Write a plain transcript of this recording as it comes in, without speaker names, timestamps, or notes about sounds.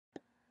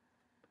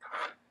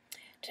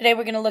Today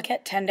we're going to look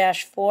at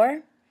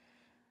 10-4.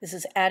 This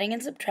is adding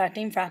and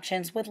subtracting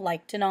fractions with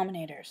like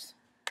denominators.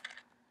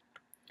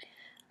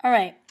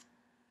 Alright,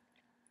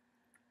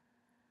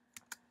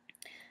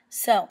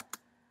 so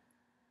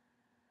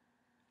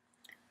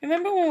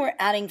remember when we're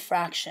adding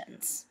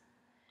fractions,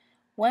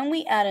 when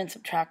we add and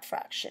subtract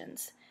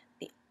fractions,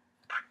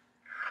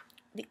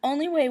 the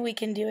only way we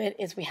can do it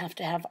is we have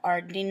to have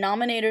our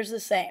denominators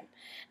the same.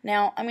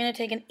 Now I'm going to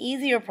take an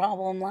easier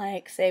problem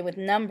like, say, with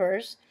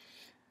numbers,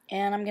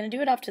 and I'm going to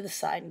do it off to the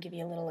side and give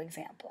you a little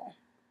example.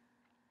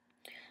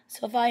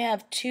 So if I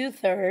have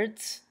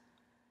 2/3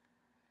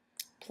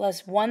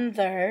 plus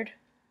 1/3,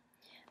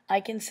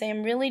 I can say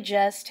I'm really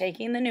just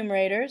taking the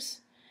numerators,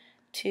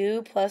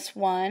 2 plus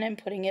 1, and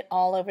putting it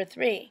all over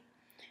 3.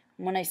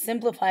 And when I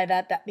simplify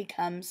that, that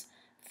becomes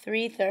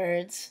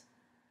 3/3,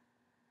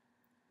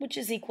 which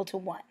is equal to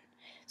 1.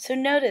 So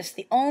notice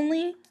the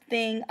only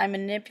thing I'm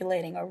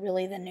manipulating are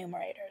really the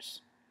numerators.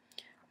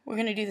 We're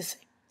going to do the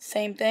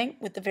same thing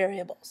with the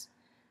variables.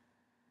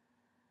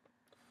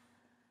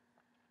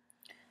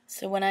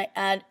 So when I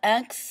add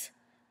x,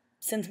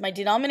 since my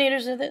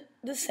denominators are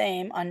the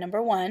same on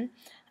number 1,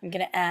 I'm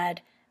going to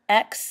add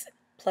x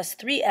plus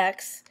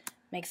 3x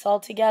makes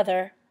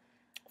altogether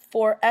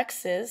 4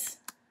 x's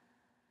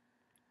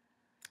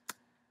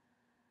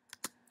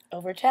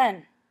over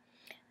 10.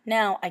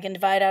 Now I can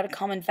divide out a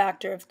common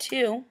factor of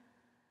 2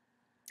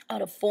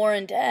 out of 4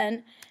 and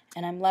 10,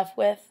 and I'm left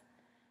with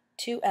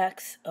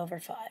 2x over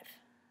 5.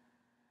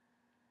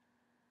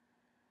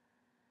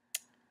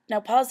 Now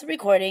pause the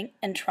recording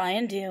and try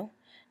and do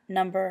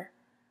number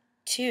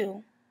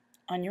 2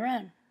 on your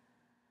own.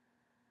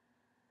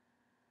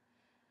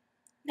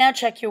 Now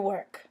check your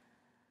work.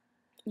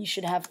 You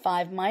should have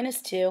 5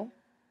 minus 2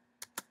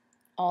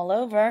 all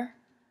over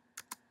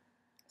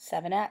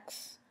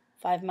 7x.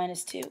 5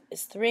 minus 2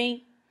 is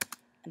 3,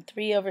 and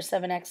 3 over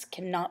 7x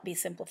cannot be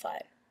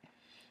simplified.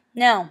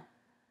 Now,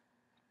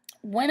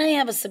 when I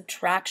have a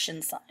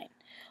subtraction sign,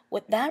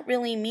 what that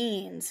really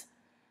means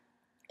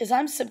is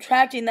I'm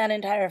subtracting that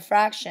entire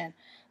fraction.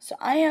 So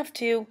I have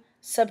to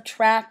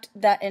subtract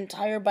that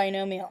entire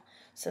binomial.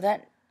 So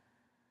that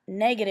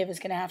negative is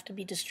going to have to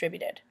be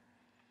distributed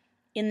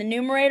in the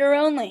numerator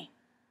only.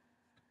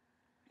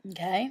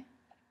 Okay?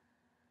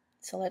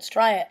 So let's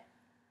try it.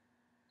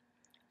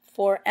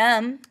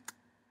 4m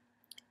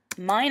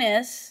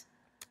minus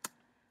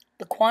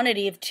the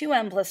quantity of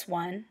 2m plus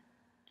 1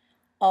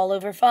 all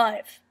over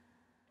 5.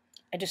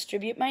 I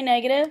distribute my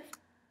negative,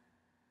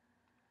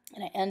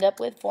 and I end up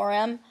with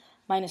 4m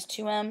minus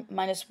 2m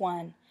minus 1.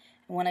 And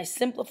when I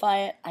simplify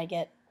it, I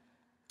get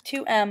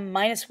 2m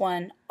minus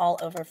 1 all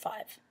over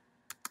 5.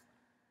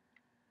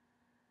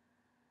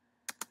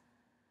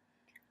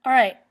 All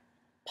right,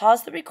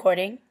 pause the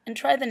recording and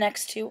try the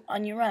next two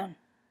on your own.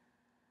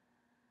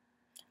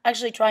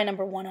 Actually, try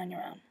number 1 on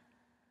your own.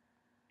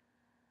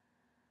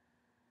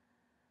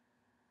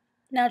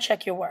 Now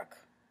check your work.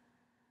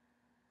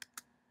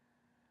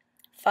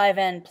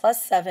 5n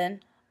plus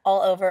 7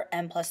 all over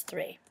n plus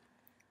 3.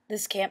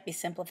 This can't be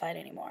simplified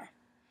anymore.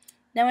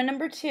 Now in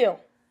number 2,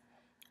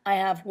 I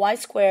have y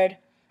squared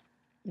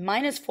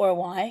minus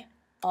 4y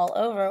all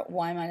over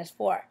y minus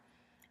 4.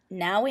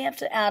 Now we have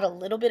to add a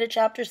little bit of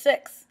chapter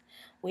 6.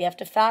 We have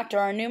to factor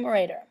our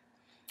numerator.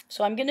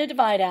 So I'm going to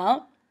divide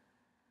out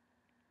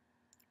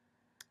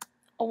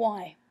a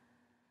y.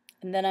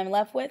 And then I'm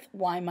left with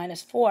y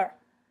minus 4.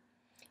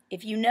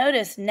 If you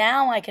notice,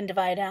 now I can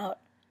divide out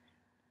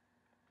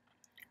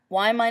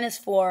y minus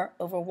 4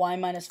 over y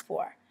minus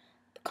 4,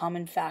 the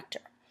common factor.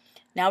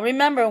 Now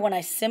remember, when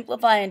I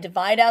simplify and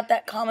divide out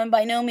that common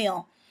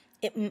binomial,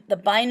 the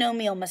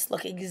binomial must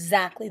look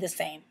exactly the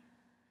same.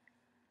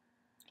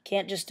 You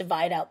can't just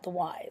divide out the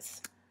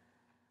y's.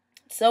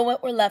 So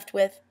what we're left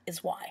with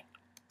is y.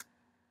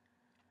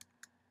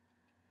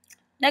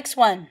 Next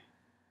one,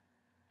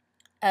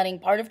 adding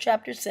part of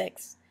chapter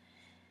 6.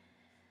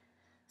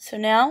 So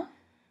now,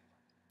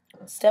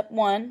 step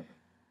 1,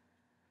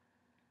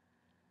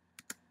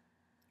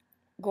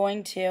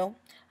 going to,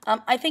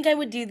 I think I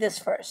would do this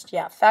first.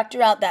 Yeah,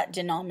 factor out that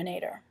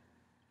denominator.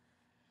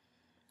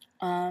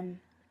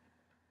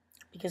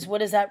 Because what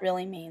does that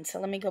really mean? So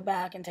let me go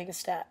back and take a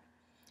step.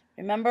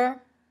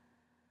 Remember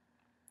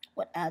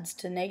what adds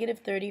to negative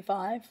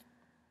 35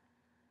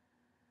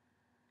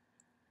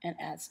 and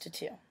adds to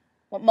 2.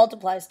 What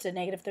multiplies to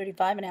negative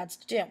 35 and adds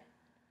to 2.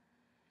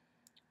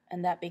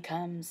 And that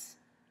becomes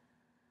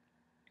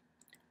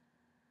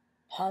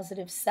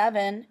positive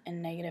 7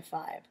 and negative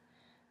 5.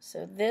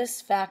 So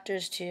this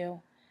factors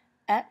to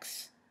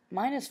x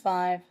minus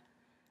 5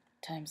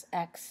 times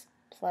x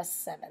plus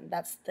 7.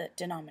 That's the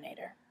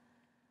denominator.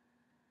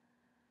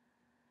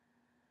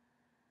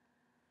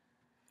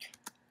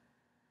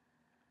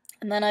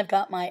 And then I've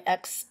got my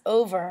x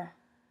over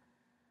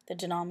the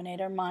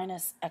denominator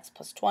minus x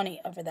plus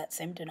 20 over that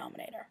same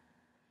denominator.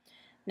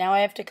 Now I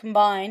have to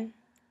combine,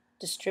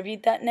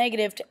 distribute that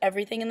negative to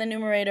everything in the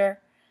numerator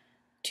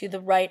to the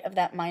right of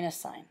that minus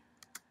sign.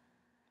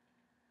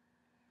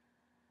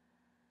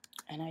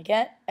 And I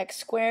get x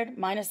squared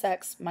minus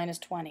x minus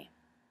 20.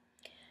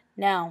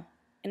 Now,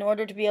 in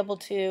order to be able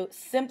to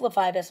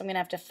simplify this, I'm going to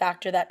have to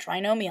factor that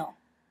trinomial.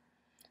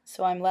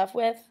 So I'm left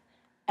with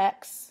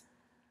x.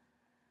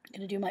 I'm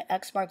going to do my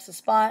x marks the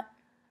spot.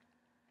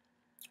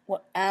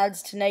 What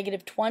adds to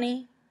negative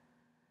 20,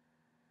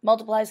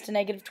 multiplies to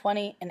negative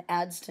 20, and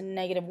adds to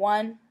negative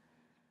 1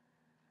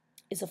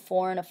 is a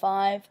 4 and a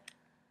 5.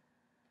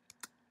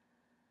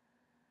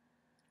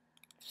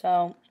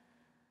 So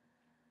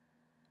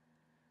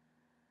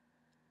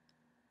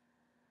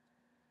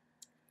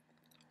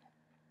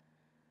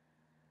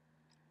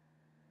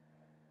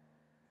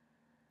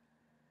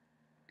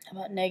how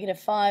about negative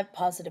 5,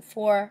 positive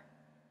 4?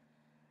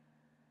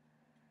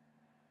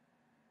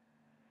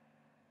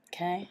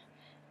 Okay,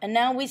 and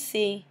now we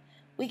see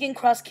we can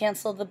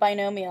cross-cancel the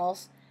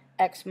binomials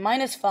x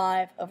minus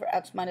 5 over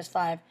x minus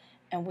 5,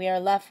 and we are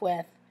left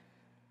with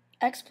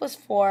x plus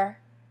 4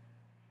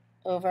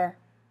 over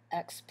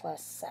x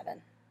plus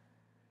 7.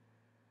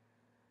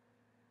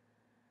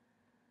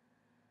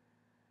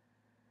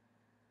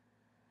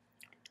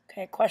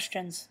 Okay,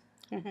 questions?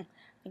 I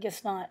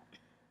guess not.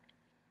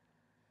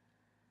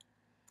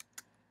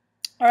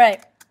 All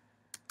right.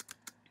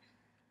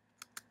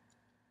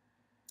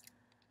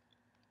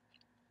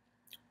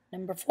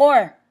 Number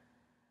 4.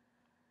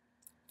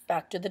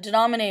 Factor the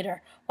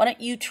denominator. Why don't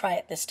you try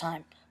it this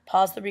time?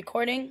 Pause the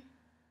recording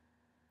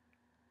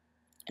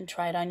and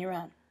try it on your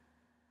own.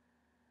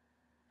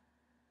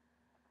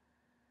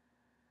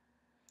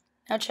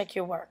 Now check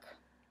your work.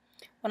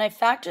 When I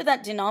factor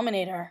that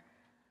denominator,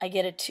 I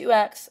get a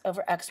 2x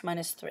over x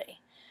minus 3.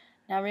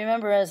 Now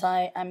remember, as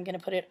I'm going to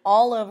put it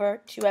all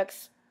over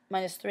 2x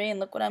minus 3, and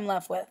look what I'm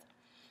left with.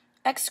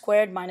 X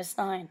squared minus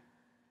 9.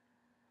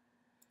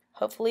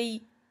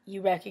 Hopefully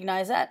you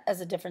recognize that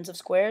as a difference of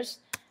squares.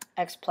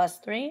 X plus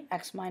 3,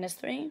 x minus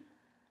 3.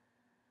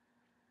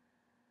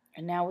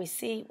 And now we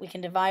see we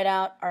can divide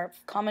out our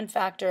common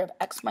factor of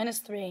x minus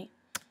 3,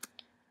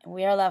 and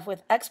we are left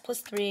with x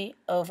plus 3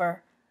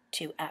 over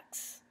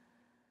 2x.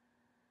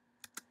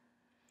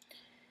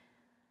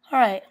 All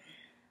right.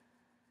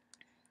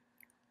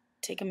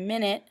 Take a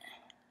minute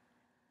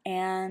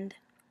and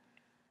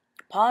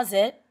pause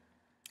it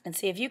and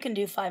see if you can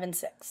do 5 and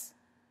 6.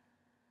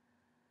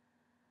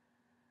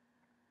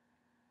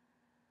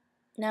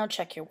 Now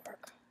check your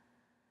work.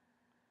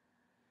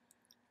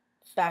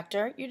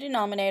 Factor your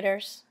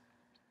denominators.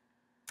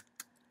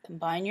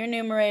 Combine your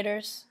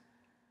numerators.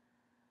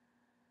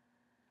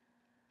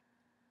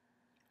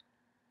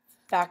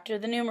 Factor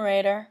the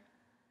numerator.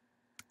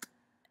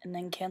 And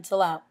then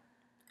cancel out.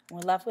 We're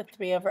left with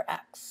 3 over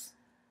x.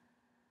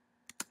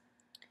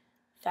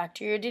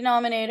 Factor your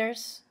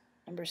denominators.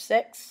 Number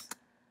 6.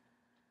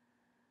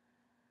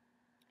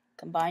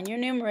 Combine your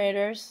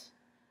numerators.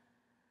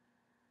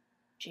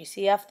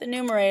 GCF the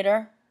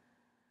numerator.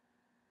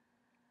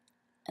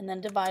 And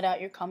then divide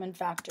out your common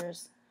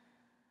factors.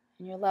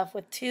 And you're left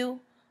with 2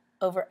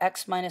 over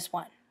x minus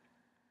 1.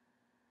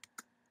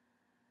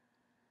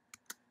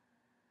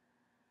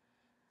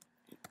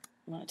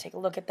 I'm going to take a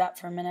look at that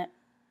for a minute.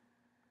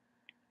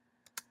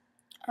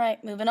 All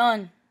right, moving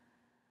on.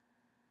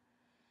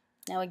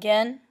 Now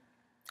again,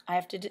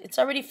 it's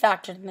already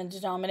factored in the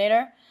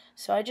denominator,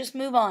 so I just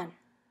move on.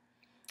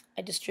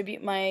 I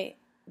distribute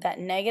that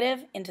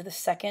negative into the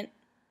second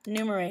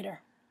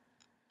numerator.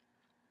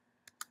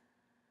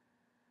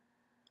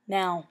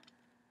 Now,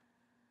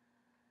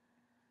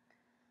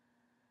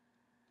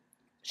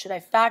 should I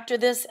factor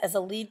this as a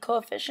lead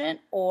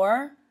coefficient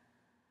or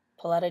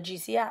pull out a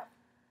GCF?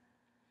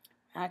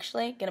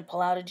 Actually, going to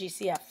pull out a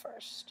GCF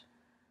first.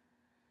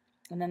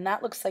 And then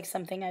that looks like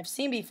something I've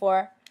seen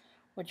before,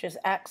 which is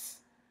x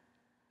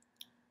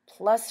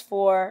plus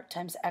 4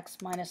 times x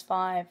minus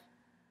 5.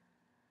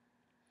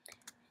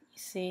 You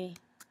see,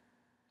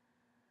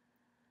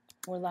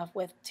 we're left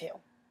with 2.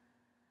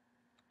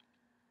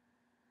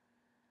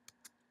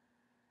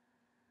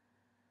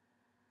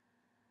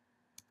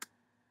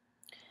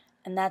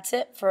 And that's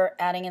it for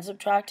adding and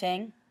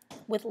subtracting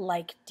with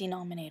like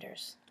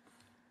denominators.